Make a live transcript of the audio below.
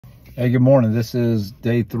Hey, good morning. This is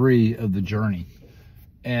day 3 of the journey,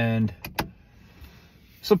 and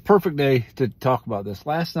it's a perfect day to talk about this.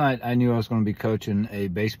 Last night, I knew I was going to be coaching a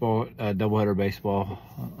baseball, doubleheader baseball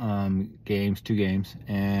games, 2 games,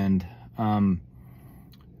 and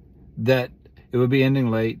that it would be ending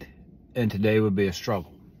late, and today would be a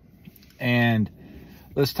struggle. And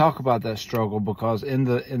let's talk about that struggle, because in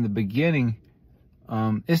the beginning,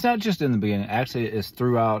 it's not just in the beginning. Actually, it's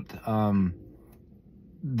throughout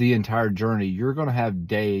the entire journey. You're going to have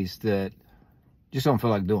days that just don't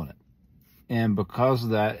feel like doing it, and because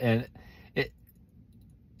of that, and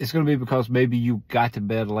it's going to be because maybe you got to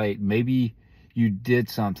bed late, maybe you did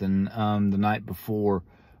something the night before,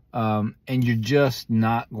 and you're just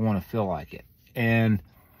not going to feel like it. And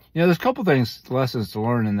there's a couple things, lessons to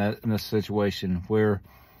learn in this situation. Where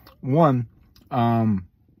one,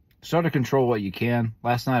 start to control what you can.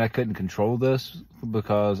 Last night I couldn't control this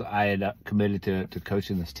because I had committed to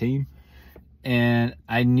coaching this team. And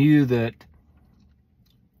I knew that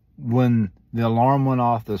when the alarm went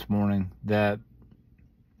off this morning that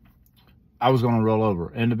I was going to roll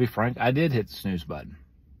over. And to be frank, I did hit the snooze button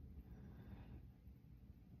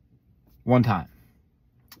one time.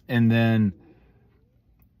 And then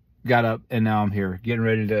got up, and now I'm here getting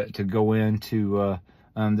ready to go into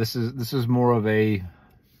this is more of a,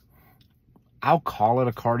 I'll call it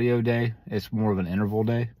a cardio day. It's more of an interval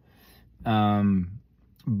day.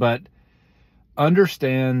 But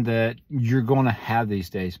understand that you're going to have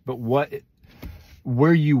these days. But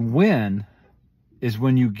where you win is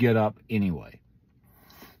when you get up anyway.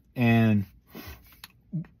 And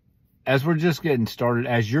as you're just getting started,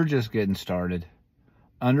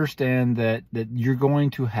 understand that you're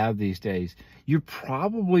going to have these days. You're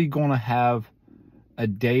probably going to have a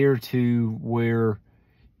day or two where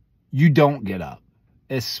you don't get up,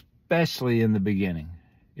 especially in the beginning.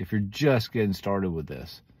 If you're just getting started with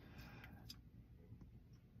this,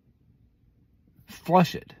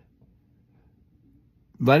 flush it,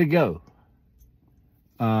 let it go.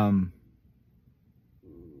 And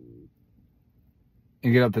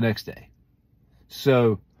get up the next day.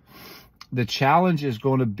 So the challenge is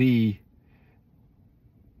going to be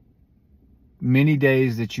many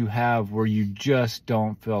days that you have where you just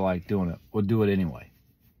don't feel like doing it. Well, do it anyway.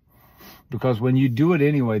 Because when you do it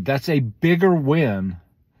anyway, that's a bigger win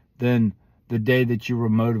than the day that you were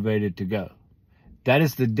motivated to go. That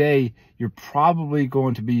is the day you're probably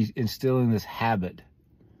going to be instilling this habit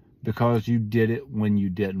because you did it when you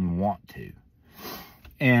didn't want to.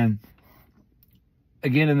 And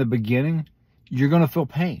again, in the beginning, you're going to feel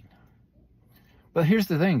pain. But here's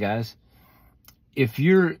the thing, guys. If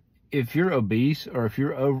you're obese or if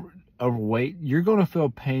you're overweight, you're going to feel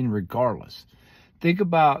pain regardless. Think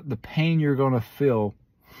about the pain you're going to feel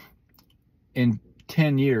in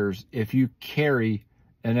 10 years if you carry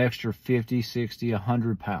an extra 50, 60,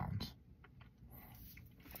 100 pounds.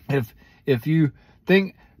 If you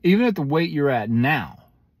think, even at the weight you're at now,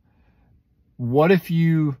 what if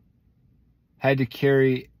you had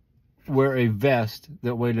to wear a vest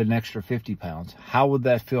that weighed an extra 50 pounds? How would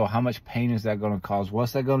that feel? How much pain is that going to cause?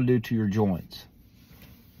 What's that going to do to your joints?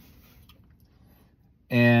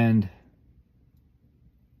 And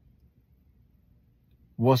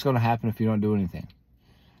what's going to happen if you don't do anything?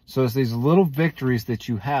 So it's these little victories that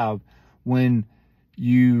you have when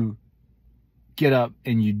you get up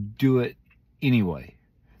and you do it anyway.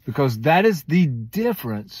 Because that is the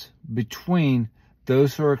difference between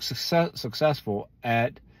those who are successful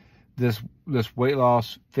at this weight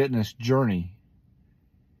loss fitness journey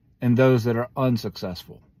and those that are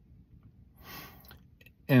unsuccessful.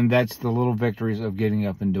 And that's the little victories of getting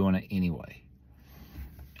up and doing it anyway.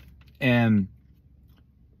 And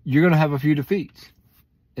you're going to have a few defeats.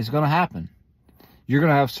 It's going to happen. You're going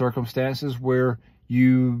to have circumstances where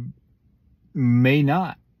you may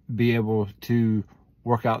not be able to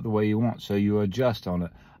work out the way you want, so you adjust on it.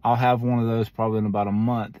 I'll have one of those probably in about a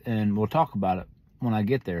month, and we'll talk about it when I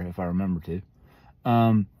get there, if I remember to.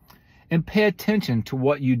 And pay attention to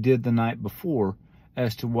what you did the night before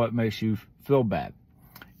as to what makes you feel bad.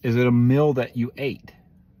 Is it a meal that you ate?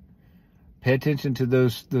 Pay attention to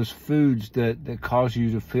those foods that cause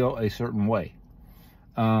you to feel a certain way.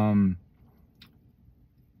 Because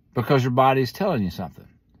your body's telling you something.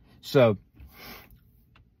 So,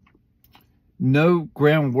 no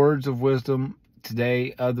grand words of wisdom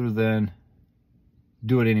today other than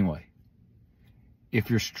do it anyway. If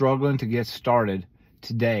you're struggling to get started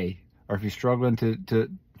today, or if you're struggling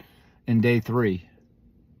in day 3,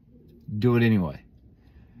 do it anyway.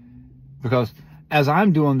 Because as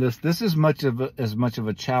I'm doing this is as much of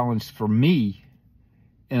a challenge for me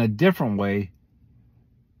in a different way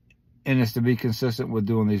and it's to be consistent with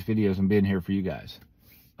doing these videos and being here for you guys.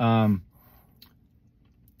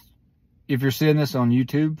 If you're seeing this on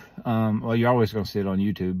YouTube, well, you're always going to see it on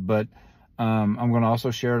YouTube, but I'm going to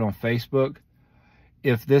also share it on Facebook.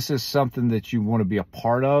 If this is something that you want to be a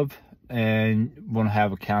part of and want to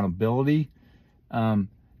have accountability,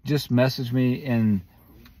 just message me in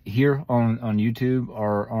here on YouTube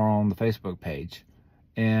or on the Facebook page.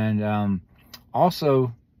 And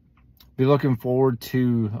also be looking forward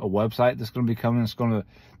to a website that's going to be coming.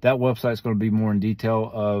 That website's going to be more in detail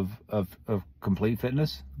of complete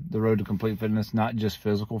fitness, the road to complete fitness, not just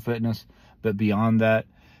physical fitness, but beyond that,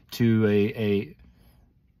 to a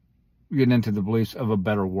getting into the beliefs of a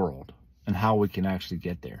better world and how we can actually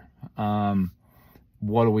get there.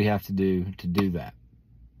 What do we have to do that?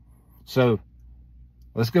 So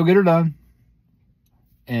let's go get her done.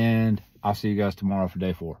 And I'll see you guys tomorrow for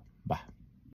day 4. Bye.